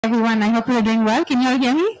Everyone, I hope you're doing well. Can you all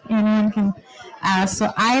hear me? Anyone can?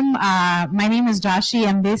 My name is Jashi.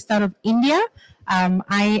 I'm based out of India.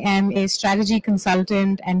 I am a strategy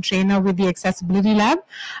consultant and trainer with the Accessibility Lab.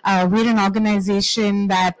 We're an organization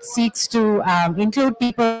that seeks to include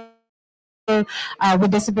people with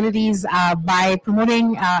disabilities by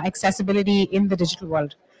promoting accessibility in the digital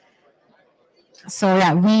world. So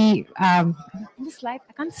yeah, the slide,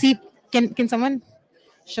 I can't see. Can someone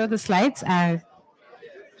show the slides?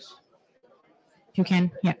 You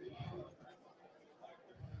can, yeah.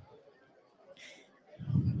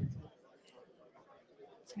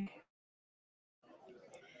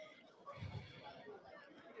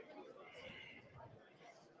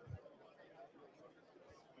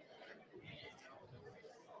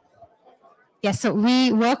 Yes, so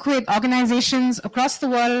we work with organizations across the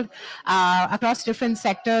world, across different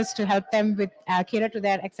sectors to help them with cater to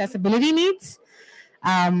their accessibility needs.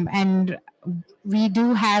 And we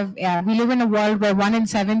live in a world where 1 in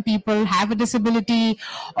 7 people have a disability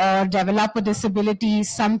or develop a disability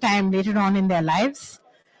sometime later on in their lives.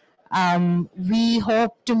 We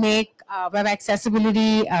hope to make web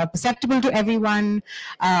accessibility perceptible to everyone,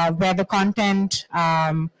 where the content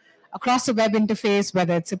across the web interface,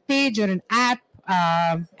 whether it's a page or an app,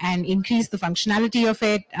 and increase the functionality of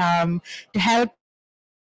it to help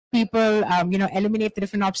people, eliminate the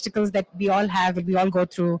different obstacles that we all have and we all go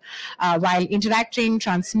through while interacting,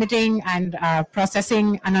 transmitting, and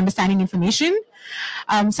processing and understanding information.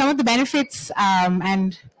 Some of the benefits,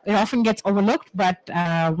 and it often gets overlooked, but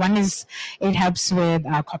one is it helps with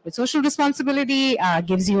corporate social responsibility,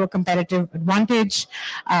 gives you a competitive advantage,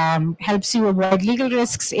 helps you avoid legal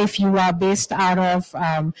risks if you are based out of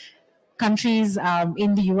countries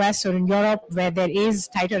in the US or in Europe where there is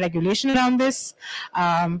tighter regulation around this,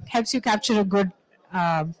 helps you capture a good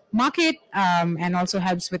market, and also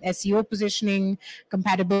helps with SEO positioning,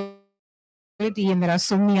 compatibility, and there are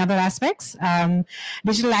so many other aspects.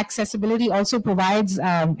 Digital accessibility also provides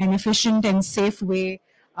an efficient and safe way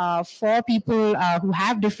for people who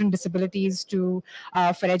have different disabilities for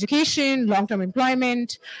education, long-term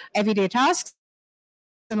employment, everyday tasks,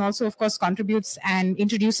 and also, of course, contributes and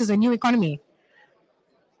introduces a new economy.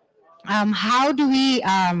 How do we,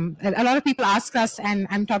 a lot of people ask us, and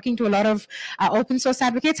I'm talking to a lot of open source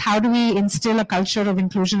advocates, how do we instill a culture of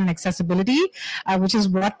inclusion and accessibility, which is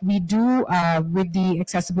what we do with the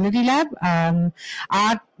Accessibility Lab.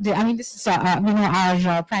 This is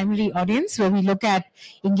our primary audience, where we look at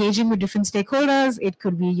engaging with different stakeholders. It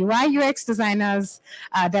could be UI, UX designers,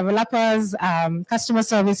 developers, customer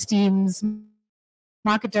service teams,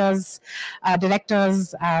 marketers,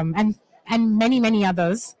 directors, and many, many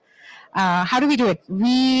others. How do we do it?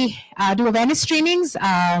 We do awareness trainings.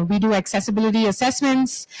 We do accessibility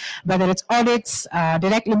assessments, whether it's audits,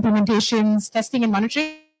 direct implementations, testing and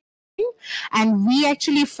monitoring. And we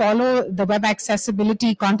actually follow the web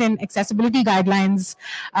accessibility, content accessibility guidelines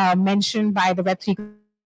mentioned by the Web3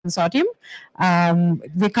 Consortium.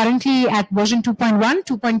 We're currently at version 2.1,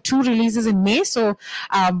 2.2 releases in May. So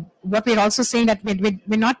what we're also saying that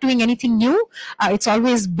we're not doing anything new. It's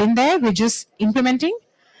always been there. We're just implementing.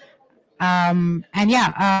 You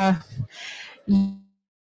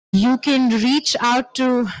can reach out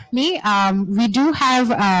to me. We do have,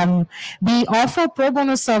 we offer pro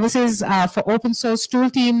bono services for open source tool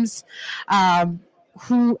teams,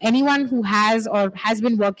 anyone who has or has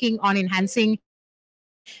been working on enhancing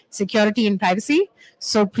security and privacy.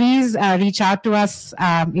 So please reach out to us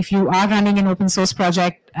if you are running an open source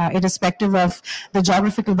project, irrespective of the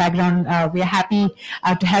geographical background. We are happy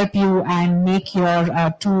to help you and make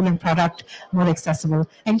your tool and product more accessible.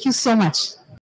 Thank you so much.